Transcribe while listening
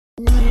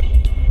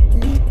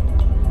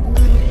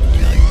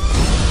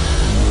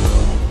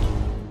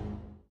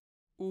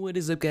What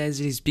is up,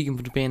 guys? It is Speaking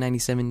from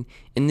Japan97.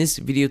 In this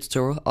video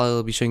tutorial,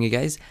 I'll be showing you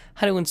guys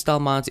how to install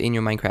mods in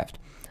your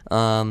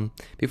Minecraft.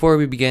 Before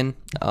we begin,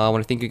 I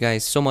want to thank you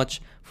guys so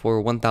much for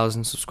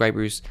 1,000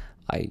 subscribers.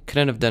 I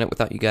couldn't have done it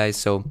without you guys,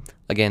 so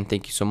again,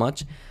 thank you so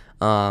much.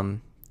 To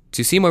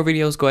see more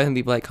videos, go ahead and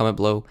leave a like, comment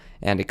below,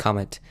 and a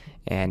comment,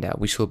 and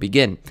we shall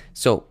begin.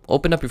 So,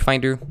 open up your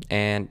Finder,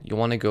 and you'll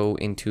want to go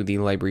into the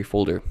library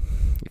folder.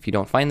 If you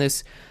don't find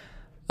this,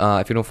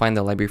 if you don't find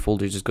the library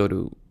folder, just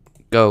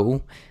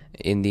go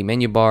in the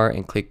menu bar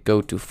and click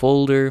go to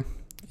folder,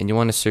 and you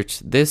want to search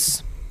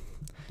this.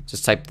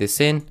 Just type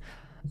this in.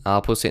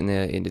 I'll post it in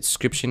the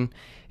description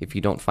if you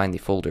don't find the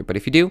folder, but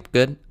if you do,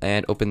 good,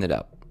 and open it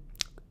up.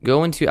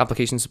 Go into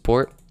application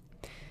support.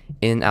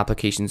 In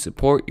application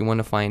support, you want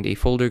to find a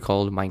folder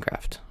called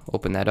Minecraft.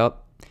 Open that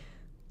up.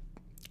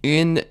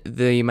 In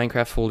the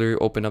Minecraft folder,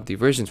 open up the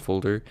versions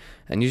folder,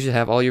 and you should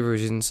have all your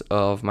versions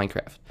of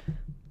Minecraft.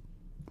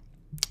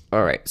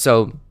 Alright,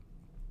 so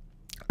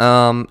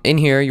in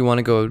here, you want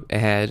to go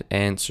ahead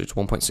and search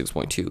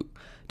 1.6.2,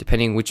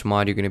 depending which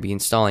mod you're going to be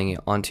installing it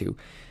onto.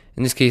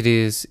 In this case, it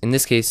is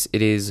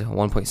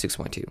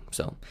 1.6.2.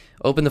 So,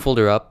 open the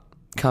folder up,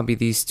 copy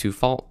these two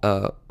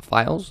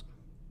files,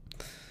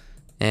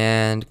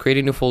 and create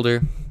a new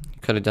folder.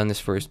 Could have done this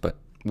first, but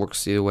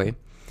works either way.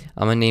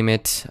 I'm gonna name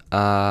it.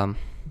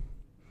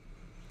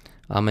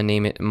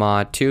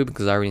 Mod 2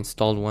 because I already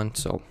installed one.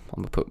 So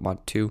I'm gonna put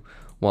Mod 2.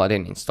 Well, I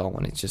didn't install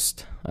one. It's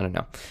just I don't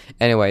know.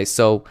 Anyway,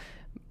 so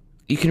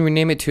you can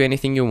rename it to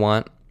anything you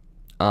want.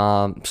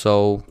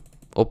 So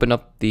open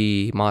up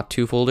the Mod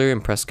 2 folder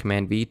and press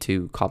Command V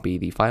to copy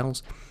the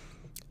files.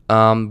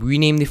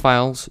 Rename the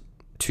files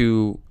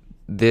to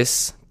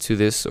this,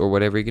 or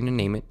whatever you're gonna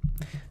name it.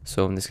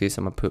 So in this case,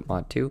 I'm gonna put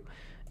Mod 2.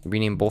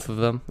 Rename both of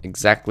them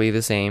exactly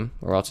the same,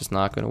 or else it's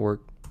not gonna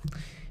work.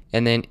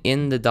 And then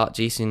in the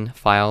 .json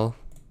file,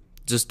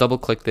 just double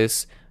click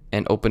this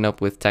and open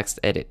up with text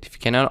edit. If you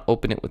cannot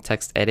open it with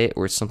text edit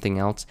or something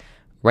else,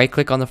 right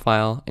click on the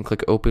file and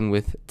click open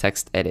with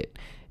text edit.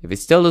 If it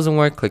still doesn't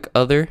work, click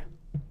other,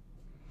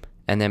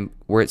 and then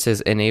where it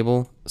says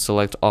enable,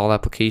 select all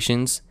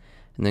applications,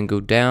 and then go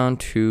down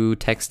to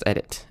text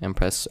edit and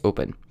press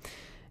open.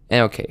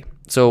 And okay,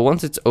 so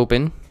once it's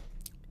open,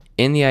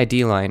 in the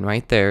ID line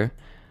right there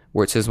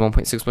where it says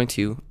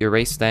 1.6.2,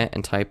 erase that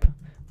and type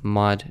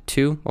mod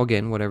 2,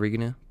 again, whatever you're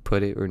gonna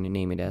put it or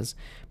name it as.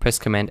 Press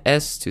Command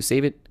S to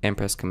save it and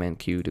press Command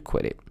Q to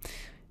quit it.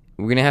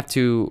 We're gonna have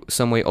to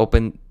some way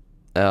open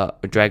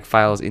drag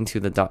files into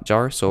the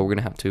 .jar, so we're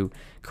gonna have to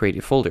create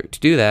a folder. To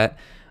do that,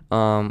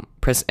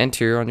 press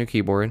enter on your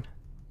keyboard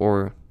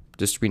or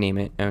just rename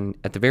it, and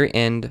at the very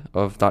end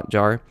of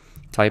 .jar,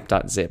 type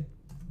 .zip.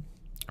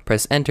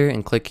 Press enter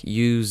and click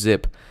use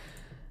zip.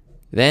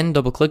 Then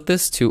double click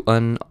this to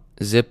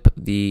unzip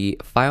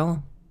the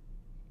file.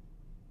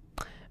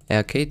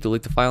 Okay,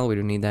 delete the file, we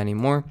don't need that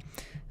anymore.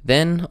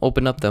 Then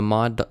open up the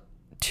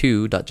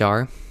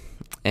mod2.jar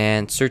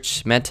and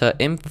search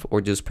meta-inf,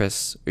 or just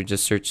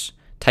search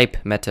type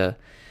meta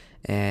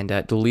and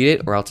delete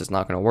it, or else it's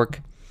not going to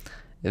work.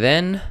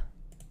 Then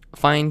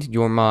find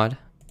your mod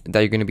that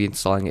you're going to be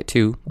installing it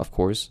to, of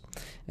course,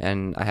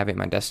 and I have it in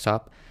my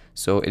desktop.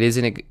 So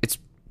it's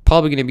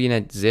probably going to be in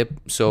a zip,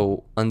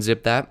 so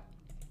unzip that.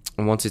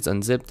 And once it's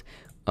unzipped,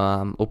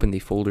 open the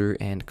folder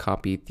and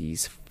copy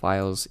these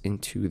files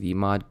into the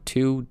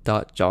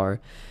mod2.jar.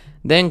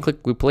 Then click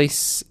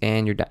replace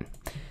and you're done.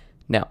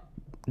 Now,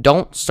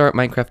 don't start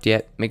Minecraft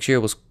yet. Make sure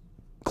it was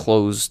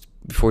closed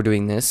before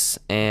doing this,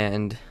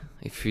 and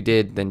if you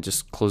did, then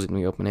just close it and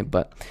reopen it.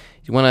 But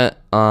you want to,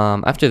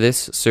 after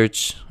this,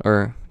 search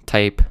or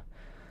type,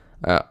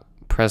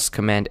 press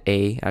Command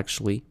A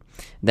actually,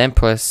 then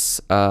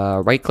press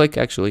right click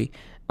actually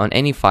on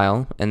any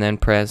file, and then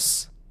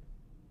press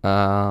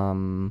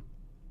where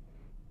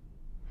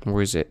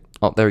is it?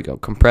 Oh, there we go.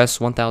 Compress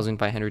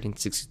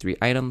 1,563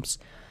 items.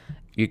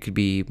 You could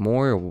be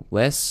more or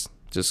less.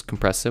 Just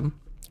compress them.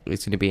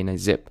 It's going to be in a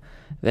zip.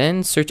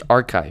 Then search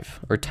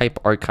archive or type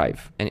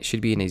archive, and it should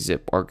be in a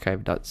zip,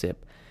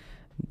 archive.zip.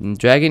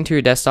 Drag it into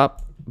your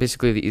desktop.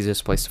 Basically, the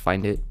easiest place to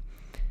find it.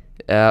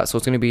 So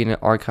it's going to be in an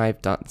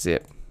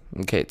archive.zip.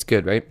 Okay, it's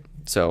good, right?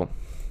 So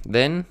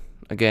then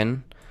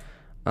again,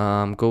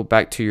 go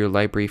back to your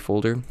library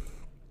folder.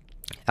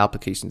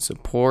 Application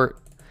support,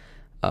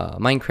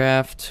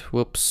 Minecraft,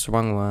 whoops,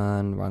 wrong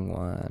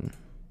one,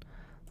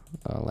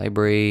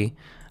 library,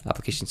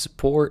 application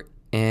support,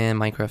 and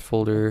Minecraft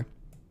folder,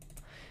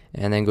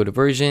 and then go to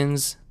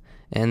versions,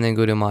 and then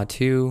go to mod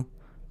 2,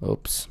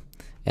 oops,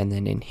 and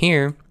then in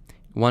here,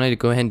 what I wanted to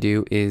go ahead and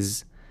do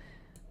is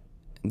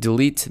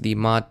delete the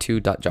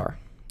mod2.jar.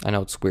 I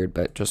know it's weird,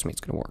 but trust me,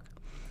 it's gonna work.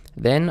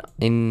 Then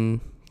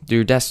in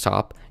your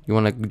desktop, you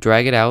want to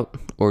drag it out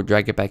or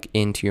drag it back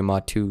into your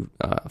mod 2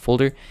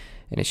 folder,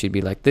 and it should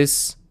be like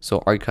this.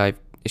 So archive,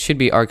 it should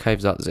be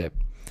archives.zip.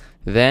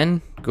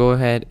 Then go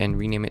ahead and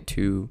rename it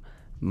to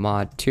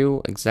mod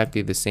 2,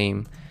 exactly the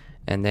same,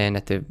 and then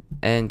at the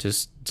end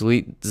just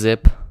delete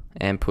zip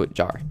and put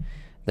jar.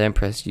 Then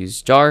press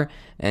use jar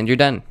and you're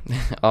done.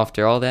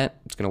 After all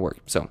that, it's gonna work.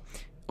 So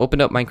open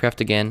up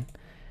Minecraft again,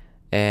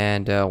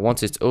 and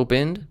once it's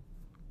opened,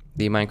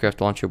 the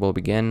Minecraft launcher will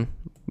begin.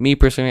 Me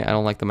personally, I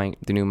don't like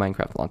the new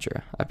Minecraft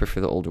launcher. I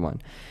prefer the older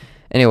one.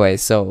 Anyway,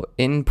 so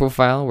in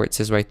profile, where it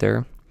says right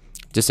there,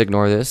 just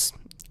ignore this.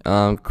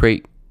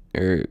 Create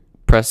or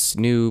press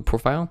new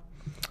profile.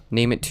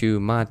 Name it to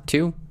mod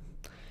 2.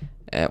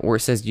 Where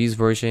it says use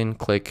version,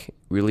 click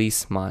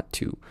release mod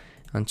 2.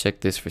 Uncheck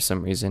this for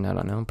some reason, I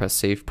don't know. Press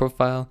save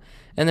profile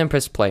and then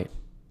press play.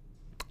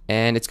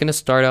 And it's gonna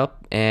start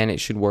up and it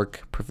should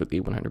work perfectly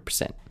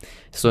 100%.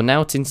 So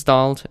now it's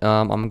installed.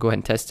 I'm gonna go ahead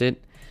and test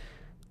it.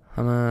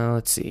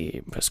 Let's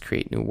see, press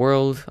create new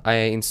world. I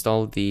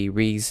installed the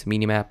Rees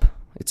minimap.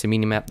 It's a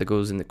minimap that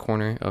goes in the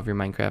corner of your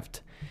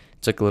Minecraft.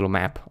 It's like a little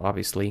map,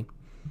 obviously.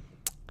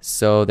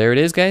 So there it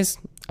is, guys.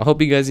 I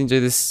hope you guys enjoy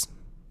this.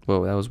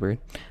 Whoa, that was weird.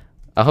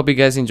 I hope you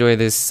guys enjoy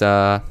this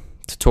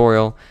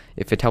tutorial.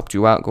 If it helped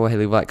you out, go ahead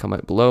and leave a like,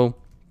 comment below.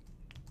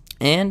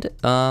 And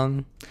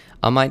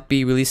I might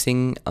be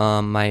releasing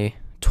my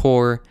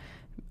tour,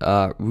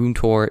 room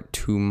tour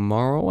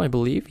tomorrow, I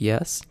believe.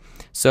 Yes.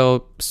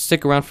 So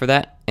stick around for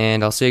that,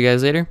 and I'll see you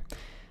guys later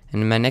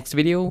in my next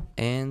video,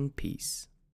 and peace.